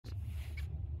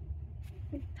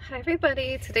Hi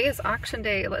everybody, today is auction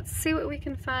day. Let's see what we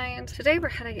can find. Today we're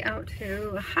heading out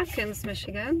to Hopkins,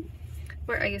 Michigan,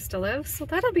 where I used to live, so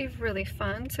that'll be really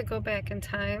fun to go back in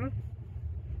time.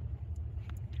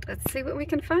 Let's see what we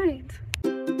can find.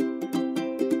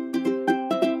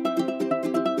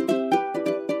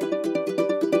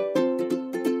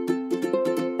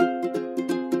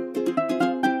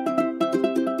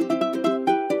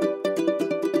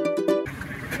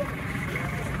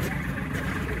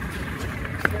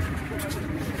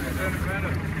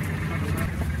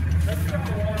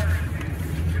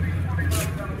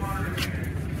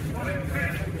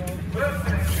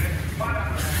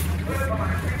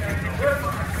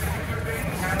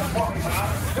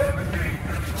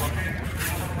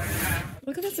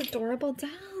 Look at this adorable doll.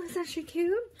 Isn't she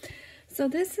cute? So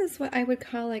this is what I would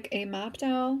call like a mop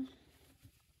doll.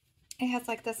 It has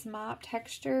like this mop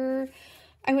texture.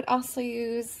 I would also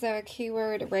use the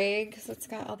keyword rag because it's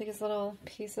got all these little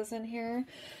pieces in here.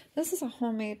 This is a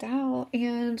homemade doll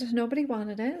and nobody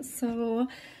wanted it, so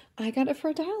I got it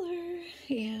for $1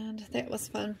 and that was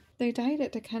fun. They dyed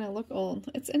it to kind of look old.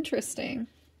 It's interesting.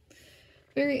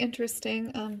 Very interesting.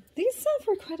 These sell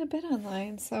for quite a bit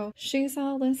online, so she's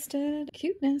all listed.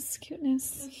 Cuteness,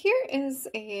 cuteness. Here is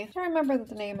I don't remember what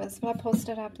the name is, but I'll post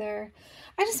it up there.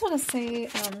 I just want to say,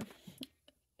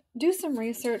 do some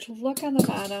research. Look on the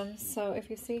bottom. So if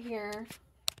you see here,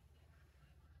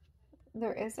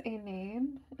 there is a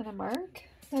name and a mark.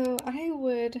 So I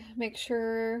would make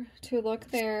sure to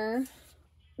look there.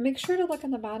 Make sure to look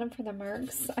on the bottom for the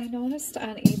marks. I noticed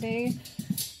on eBay,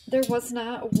 there was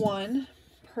not one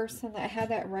person that had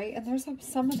that right, and there's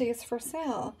some of these for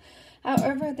sale.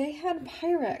 However, they had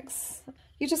Pyrex.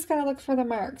 You just gotta look for the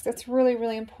marks. It's really,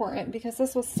 really important because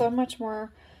this was so much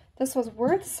more, this was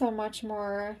worth so much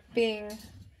more being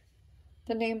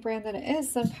the name brand that it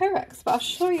is than Pyrex. But I'll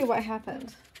show you what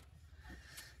happened.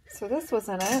 So this was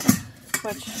in it,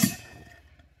 which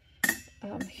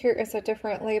here is a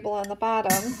different label on the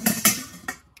bottom.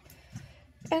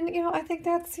 And, you know, I think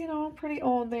that's, you know, pretty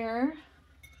old there.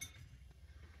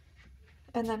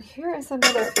 And then here is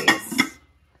another piece.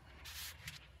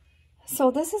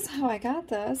 So this is how I got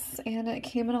this, and it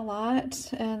came in a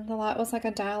lot, and the lot was like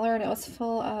 $1, and it was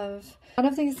full of, none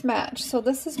of these match. So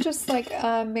this is just like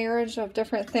a marriage of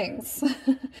different things.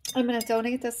 I'm going to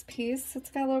donate this piece.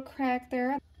 It's got a little crack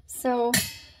there. So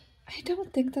I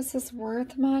don't think this is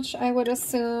worth much. I would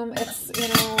assume it's, you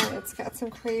know, it's got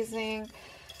some crazing.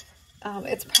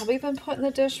 It's probably been put in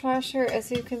the dishwasher, as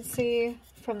you can see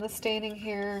from the staining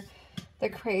here. The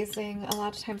crazing, a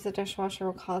lot of times the dishwasher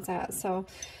will cause that. So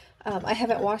I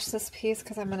haven't washed this piece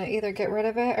because I'm going to either get rid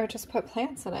of it or just put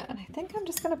plants in it. And I think I'm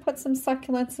just going to put some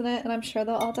succulents in it, and I'm sure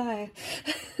they'll all die.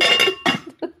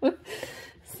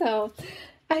 So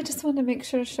I just wanted to make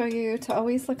sure to show you to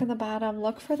always look in the bottom.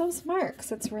 Look for those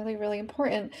marks. It's really, really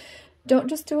important. Don't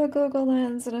just do a Google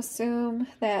lens and assume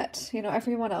that, you know,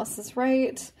 everyone else is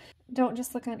right. Don't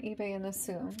just look on eBay and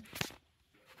assume.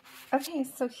 Okay,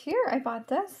 so here I bought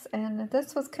this, and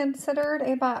this was considered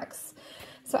a box.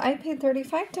 So I paid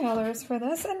 $35 for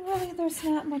this, and really there's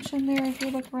not much in there if you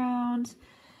look around.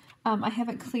 I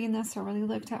haven't cleaned this or really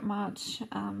looked at much.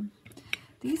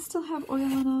 These still have oil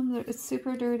in them. It's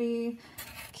super dirty.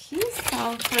 Keys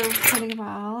sell for pretty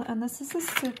well, and this is a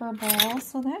Super Bowl,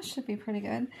 so that should be pretty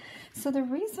good. So the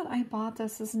reason I bought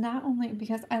this is not only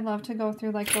because I love to go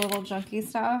through like the little junky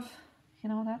stuff. You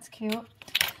know, that's cute.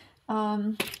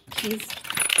 Keys,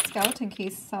 skeleton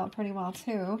keys sell pretty well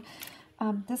too.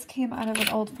 This came out of an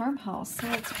old farmhouse,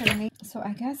 so it's pretty neat. So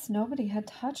I guess nobody had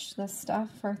touched this stuff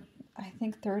for, I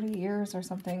think, 30 years or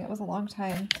something. It was a long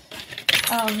time.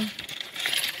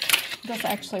 This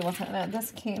actually wasn't in it.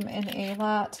 This came in a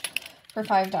lot for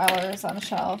 $5 on a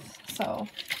shelf. So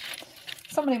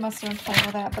somebody must have been playing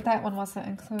with that, but that one wasn't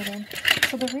included.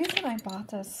 So the reason I bought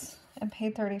this and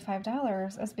paid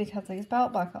 $35 is because of these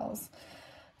belt buckles.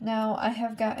 Now, I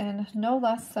have gotten no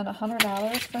less than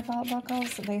 $100 for belt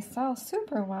buckles. They sell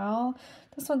super well.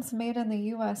 This one's made in the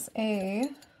USA.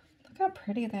 Look how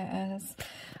pretty that is.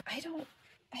 I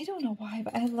don't know why,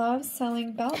 but I love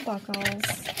selling belt buckles.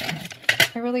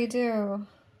 I really do.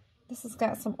 This has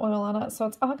got some oil on it, so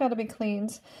it's all got to be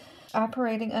cleaned.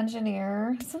 Operating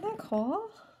engineer. Isn't that cool?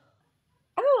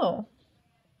 Oh.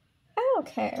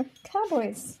 Okay.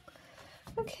 Cowboys.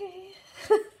 Okay.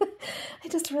 I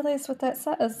just realized what that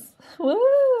says.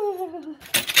 Woo!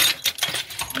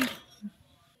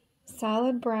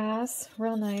 Solid brass,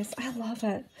 real nice. I love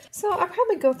it. So I'll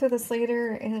probably go through this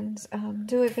later and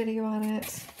do a video on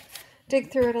it,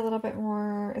 dig through it a little bit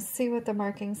more, see what the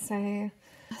markings say.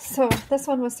 So this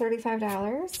one was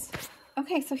 $35.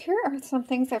 Okay, so here are some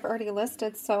things I've already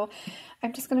listed. So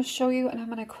I'm just going to show you, and I'm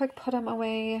going to quick put them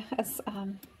away as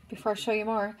before I show you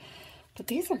more. But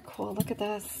these are cool. Look at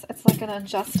this. It's like an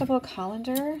adjustable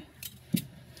colander.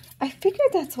 I figured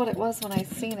that's what it was when I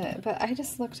seen it, but I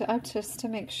just looked it up just to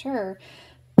make sure.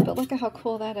 But look at how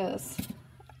cool that is.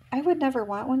 I would never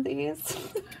want one of these.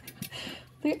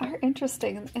 They are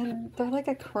interesting, and they're like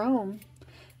a chrome.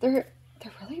 They're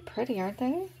really pretty, aren't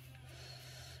they?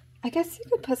 I guess you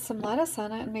could put some lettuce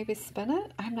on it and maybe spin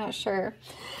it. I'm not sure,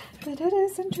 but it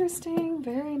is interesting.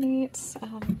 Very neat.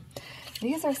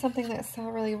 These are something that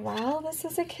sell really well. This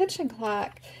is a kitchen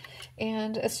clock,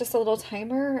 and it's just a little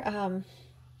timer.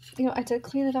 You know, I did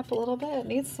clean it up a little bit. It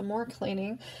needs some more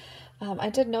cleaning.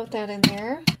 I did note that in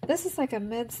there. This is like a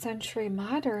mid-century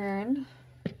modern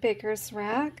baker's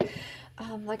rack.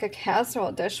 Like a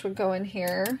casserole dish would go in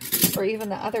here, or even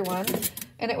the other one,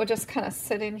 and it would just kind of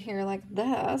sit in here like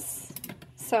this,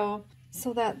 so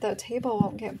that the table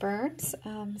won't get burnt.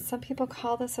 Some people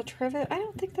call this a trivet. I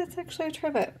don't think that's actually a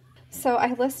trivet. So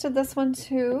I listed this one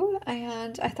too,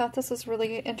 and I thought this was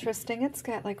really interesting. It's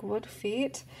got like wood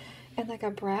feet and like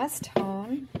a brass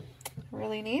tone.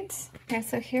 Really neat. Okay,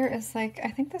 so here is like, I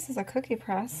think this is a cookie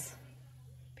press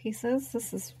pieces.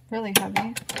 This is really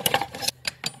heavy.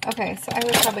 Okay, so I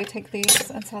would probably take these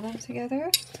and sell them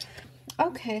together.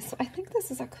 Okay, so I think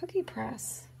this is a cookie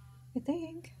press. I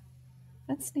think.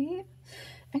 That's neat.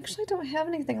 I actually don't have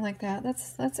anything like that.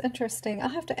 That's interesting. I'll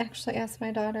have to actually ask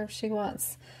my daughter if she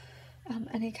wants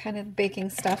any kind of baking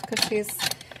stuff, because she's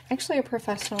actually a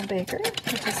professional baker,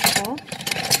 which is cool.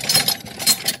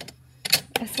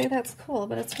 I say that's cool,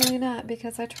 but it's really not,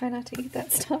 because I try not to eat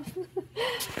that stuff.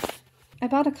 I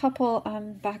bought a couple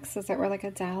boxes that were like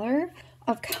 $1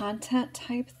 of content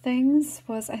type things.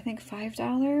 Was I think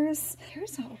 $5.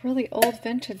 Here's a really old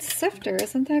vintage sifter.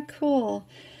 Isn't that cool?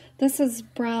 This is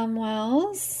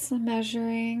Bromwell's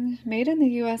measuring, made in the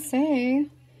USA.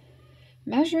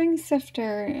 Measuring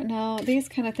sifter. Now these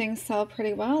kind of things sell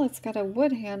pretty well. It's got a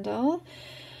wood handle.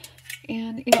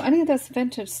 And you know, any of this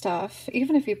vintage stuff,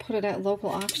 even if you put it at local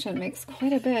auction, makes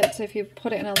quite a bit. If you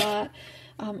put it in a lot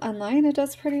online, it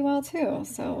does pretty well too.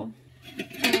 So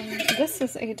this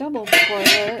is a double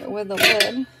boiler with a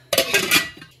lid.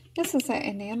 This is that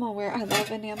enamelware. I love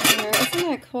enamelware. Isn't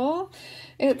that cool?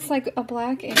 It's like a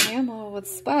black enamel with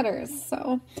sputters.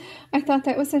 So I thought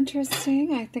that was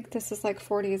interesting. I think this is like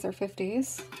 40s or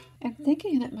 50s. I'm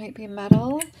thinking it might be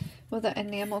metal with an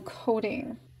enamel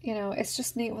coating. You know, it's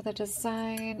just neat with a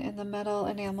design and the metal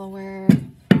enamelware.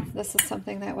 This is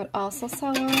something that would also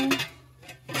sell well.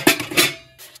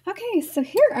 Okay, so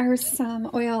here are some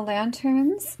oil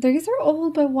lanterns. These are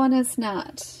old, but one is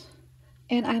not.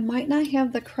 And I might not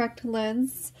have the correct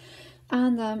lids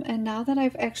on them. And now that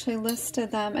I've actually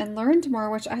listed them and learned more,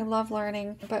 which I love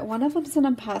learning, but one of them's an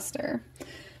imposter.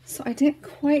 So I didn't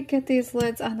quite get these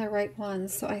lids on the right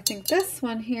ones. So I think this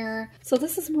one here, so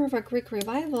this is more of a Greek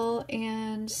revival,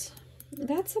 and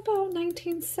that's about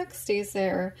 1960s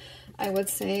there, I would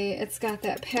say. It's got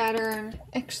that pattern.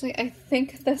 Actually, I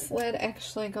think this lid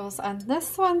actually goes on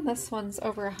this one. This one's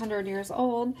over 100 years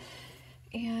old.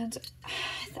 And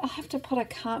I'll have to put a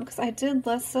comp, because I did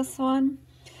list this one.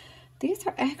 These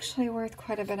are actually worth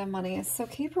quite a bit of money. So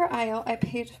keep your eye out. I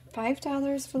paid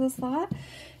 $5 for this lot.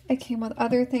 It came with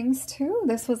other things too.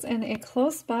 This was in a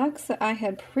closed box that I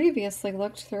had previously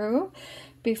looked through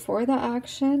before the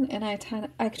auction, and I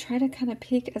try to kind of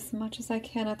peek as much as I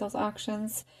can at those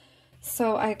auctions,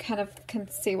 so I kind of can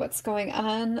see what's going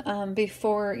on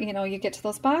before, you know, you get to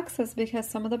those boxes, because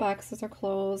some of the boxes are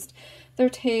closed, they're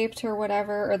taped or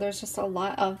whatever, or there's just a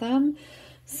lot of them.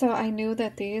 So I knew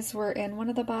that these were in one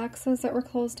of the boxes that were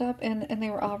closed up, and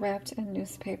they were all wrapped in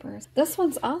newspapers. This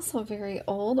one's also very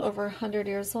old, over 100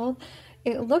 years old.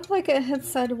 It looked like it had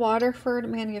said Waterford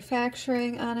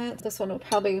Manufacturing on it. This one was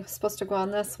probably supposed to go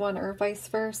on this one, or vice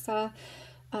versa.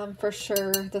 For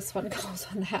sure, this one goes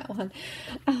on that one.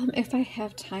 If I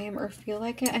have time or feel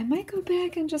like it, I might go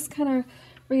back and just kind of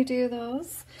redo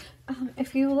those.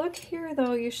 If you look here,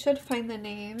 though, you should find the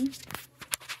name.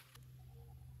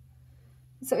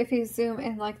 So if you zoom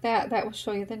in like that, that will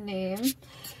show you the name.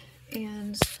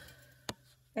 And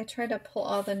I tried to pull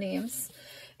all the names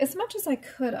as much as I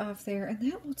could off there, and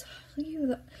that will tell you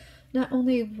that not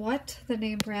only what the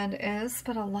name brand is,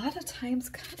 but a lot of times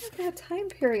kind of that time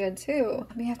period too.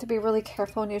 You have to be really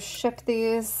careful when you ship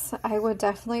these. I would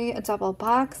definitely double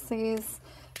box these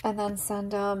and then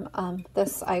send them.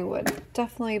 This I would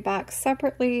definitely box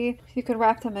separately. You could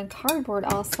wrap them in cardboard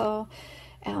also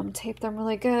tape them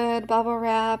really good, bubble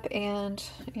wrap, and,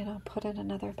 you know, put in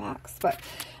another box. But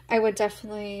I would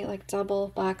definitely like double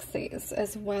box these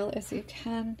as well as you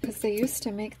can, because they used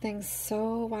to make things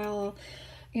so well,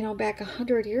 you know, back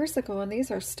 100 years ago, and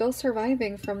these are still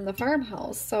surviving from the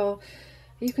farmhouse. So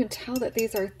you can tell that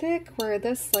these are thick, where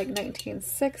this like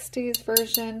 1960s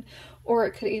version, or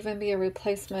it could even be a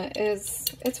replacement,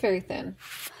 it's very thin.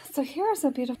 So here's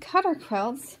a beautiful cutter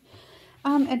quilt.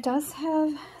 It does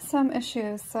have some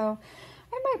issues, so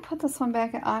I might put this one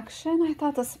back at auction. I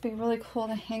thought this would be really cool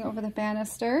to hang over the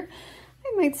banister.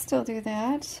 I might still do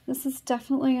that. This is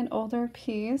definitely an older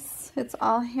piece. It's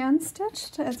all hand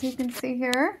stitched, as you can see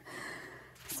here.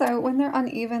 So when they're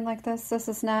uneven like this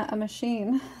is not a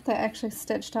machine that actually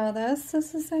stitched all this.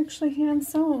 This is actually hand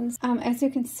sewn. As you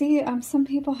can see, some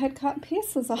people had cut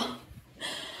pieces off.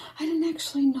 I didn't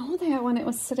actually know that when it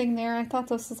was sitting there. I thought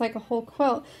this was like a whole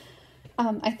quilt.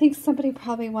 I think somebody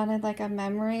probably wanted like a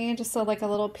memory, just so like a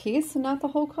little piece and not the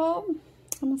whole quilt,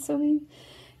 I'm assuming.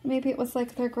 Maybe it was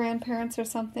like their grandparents or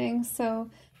something.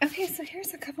 So, okay, so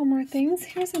here's a couple more things.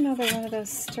 Here's another one of those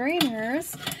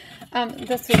strainers.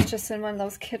 This was just in one of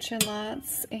those kitchen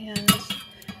lots, and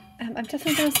I'm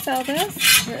definitely going to sell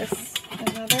this. Here's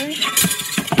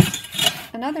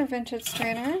another vintage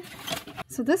strainer.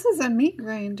 So this is a meat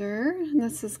grinder, and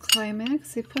this is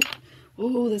Climax. You put,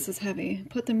 oh, this is heavy.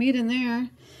 Put the meat in there.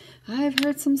 I've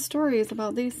heard some stories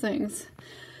about these things.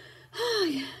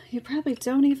 You probably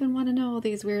don't even want to know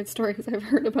these weird stories I've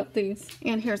heard about these.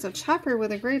 And here's a chopper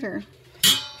with a grater.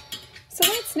 So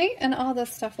that's neat, and all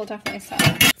this stuff will definitely sell.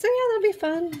 So yeah, that'll be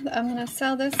fun. I'm going to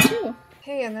sell this too.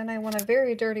 Hey, and then I want a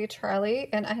very dirty trolley,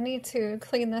 and I need to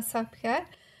clean this up yet.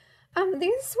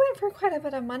 These went for quite a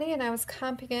bit of money, and I was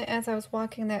comping it as I was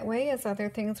walking that way as other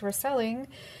things were selling.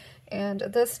 And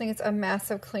this needs a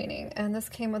massive cleaning. And this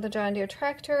came with a John Deere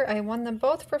tractor. I won them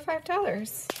both for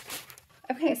 $5.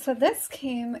 Okay, so this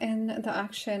came in the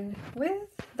auction with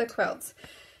the quilts.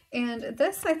 And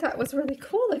this I thought was really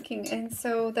cool looking, and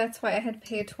so that's why I had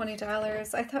paid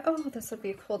 $20. I thought, oh, this would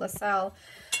be cool to sell.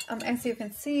 As you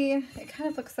can see, it kind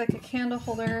of looks like a candle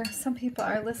holder. Some people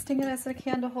are listing it as a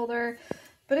candle holder,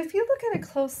 but if you look at it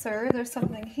closer, there's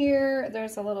something here,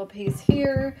 there's a little piece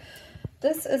here.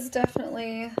 This is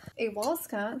definitely a wall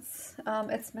sconce.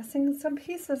 It's missing some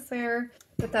pieces there,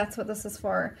 but that's what this is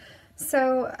for.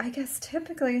 So I guess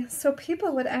typically, so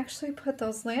people would actually put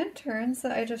those lanterns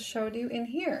that I just showed you in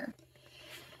here.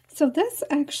 So this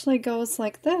actually goes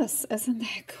like this. Isn't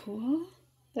that cool?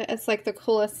 It's like the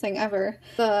coolest thing ever.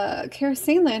 The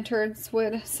kerosene lanterns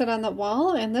would sit on the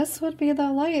wall, and this would be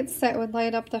the lights that would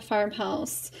light up the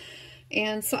farmhouse.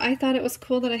 And so I thought it was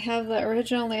cool that I have the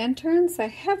original lanterns. I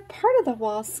have part of the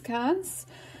wall sconce.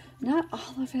 Not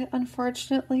all of it,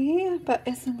 unfortunately, but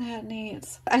isn't that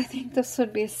neat? I think this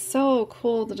would be so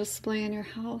cool to display in your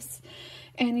house.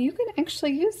 And you can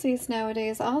actually use these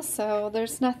nowadays also.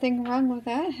 There's nothing wrong with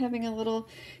that, having a little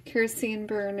kerosene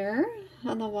burner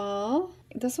on the wall.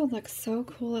 This would look so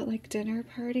cool at like dinner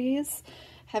parties.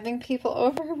 Having people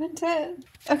over, wouldn't it?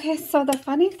 Okay, so the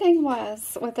funny thing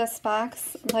was with this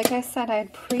box, like I said,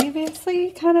 I'd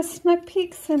previously kind of snuck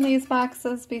peeks in these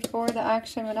boxes before the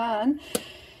auction went on.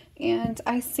 And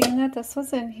I seen that this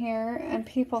was in here, and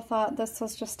people thought this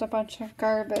was just a bunch of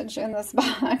garbage in this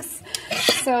box.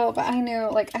 So, but I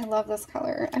knew, like, I love this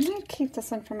color. I might keep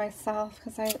this one for myself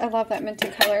because I love that minty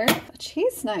color. A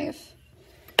cheese knife.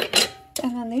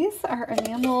 And then these are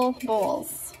enamel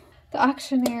bowls. The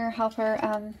auctioneer helper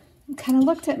kind of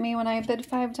looked at me when I bid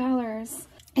 $5.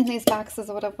 And these boxes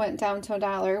would have went down to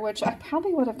 $1, which I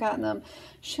probably would have gotten them.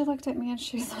 She looked at me and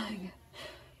she's like,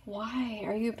 why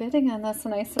are you bidding on this?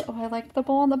 And I said, oh, I liked the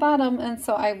bowl on the bottom. And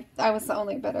so I was the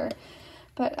only bidder.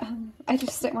 But I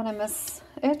just didn't want to miss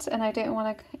it, and I didn't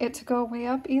want it to go way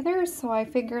up either. So I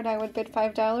figured I would bid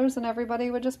 $5 and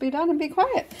everybody would just be done and be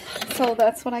quiet. So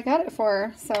that's what I got it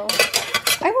for. So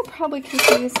I will probably keep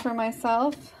these for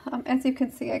myself. As you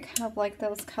can see, I kind of like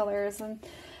those colors, and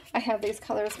I have these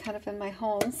colors kind of in my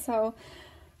home. So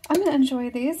I'm going to enjoy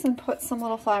these and put some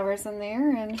little flowers in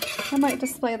there, and I might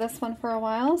display this one for a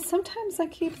while. Sometimes I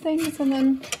keep things and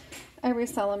then I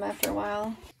resell them after a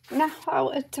while. Now, how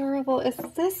adorable is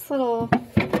this little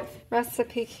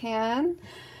recipe can?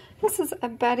 This is a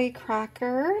Betty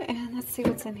Crocker, and let's see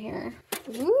what's in here.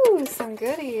 Ooh, some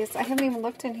goodies. I haven't even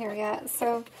looked in here yet.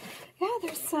 So, yeah,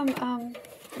 there's some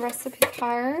recipe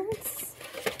cards.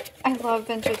 I love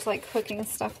vintage, like, cooking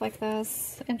stuff like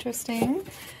this. Interesting.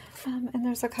 And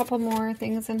there's a couple more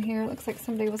things in here. It looks like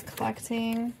somebody was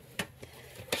collecting.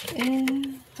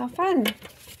 And how fun.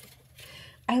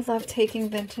 I love taking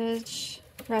vintage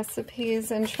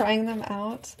recipes and trying them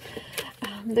out.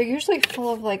 They're usually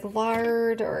full of like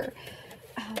lard or,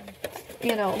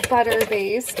 you know, butter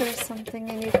based or something,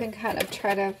 and you can kind of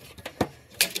try to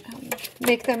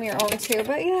make them your own too.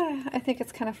 But yeah, I think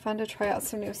it's kind of fun to try out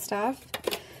some new stuff.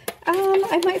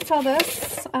 I might sell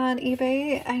this on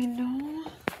eBay. I know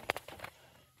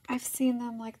I've seen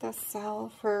them like this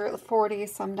sell for $40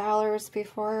 some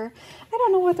before. I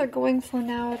don't know what they're going for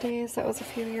nowadays. That was a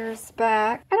few years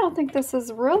back. I don't think this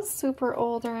is real super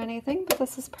old or anything, but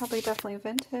this is probably definitely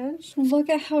vintage. Look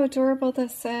at how adorable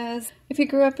this is. If you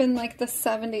grew up in like the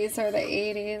 70s or the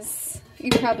 80s,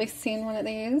 you've probably seen one of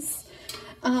these.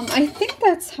 I think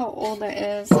that's how old it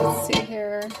is. Let's see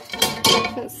here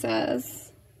if it says.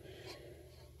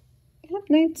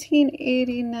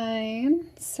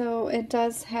 1989, so it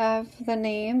does have the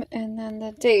name and then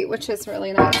the date, which is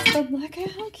really nice. But look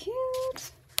at how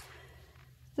cute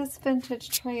this vintage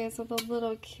tray is with the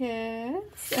little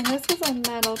kids, and this is a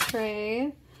metal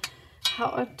tray.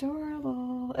 How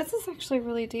adorable. This is actually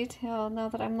really detailed now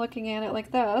that I'm looking at it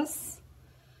like this.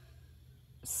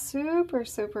 Super,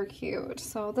 super cute.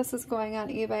 So this is going on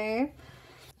eBay.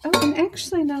 Oh, and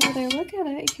actually now that I look at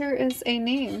it, here is a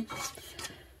name.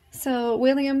 So,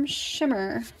 William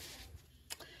Shimmer,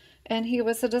 and he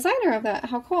was the designer of that.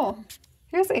 How cool.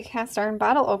 Here's a cast iron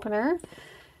bottle opener,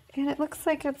 and it looks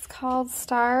like it's called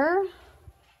Star,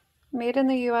 made in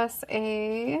the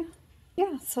USA.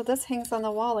 Yeah, so this hangs on the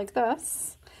wall like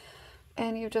this,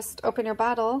 and you just open your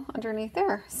bottle underneath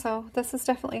there. So this is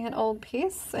definitely an old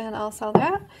piece, and I'll sell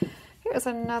that. Here's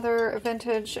another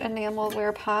vintage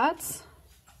enamelware pot.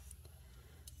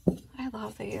 I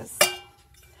love these.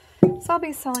 So I'll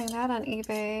be selling that on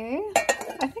eBay.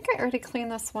 I think I already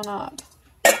cleaned this one up.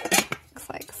 Looks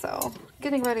like so.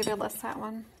 Getting ready to list that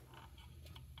one.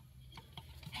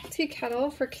 Tea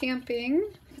kettle for camping.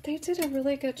 They did a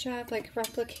really good job like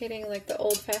replicating like the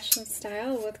old-fashioned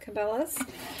style with Cabela's.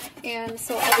 And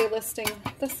so I'll be listing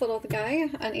this little guy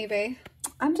on eBay.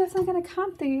 I'm definitely going to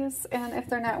comp these, and if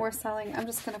they're not worth selling, I'm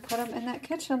just going to put them in that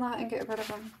kitchen lot and get rid of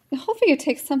them. Hopefully you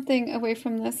take something away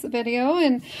from this video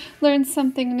and learn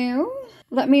something new.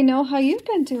 Let me know how you've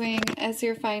been doing as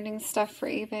you're finding stuff for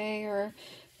eBay or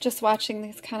just watching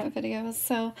these kind of videos.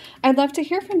 So I'd love to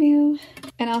hear from you,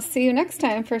 and I'll see you next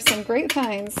time for some great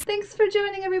finds. Thanks for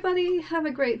joining, everybody. Have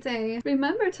a great day.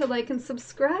 Remember to like and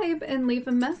subscribe and leave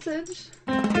a message.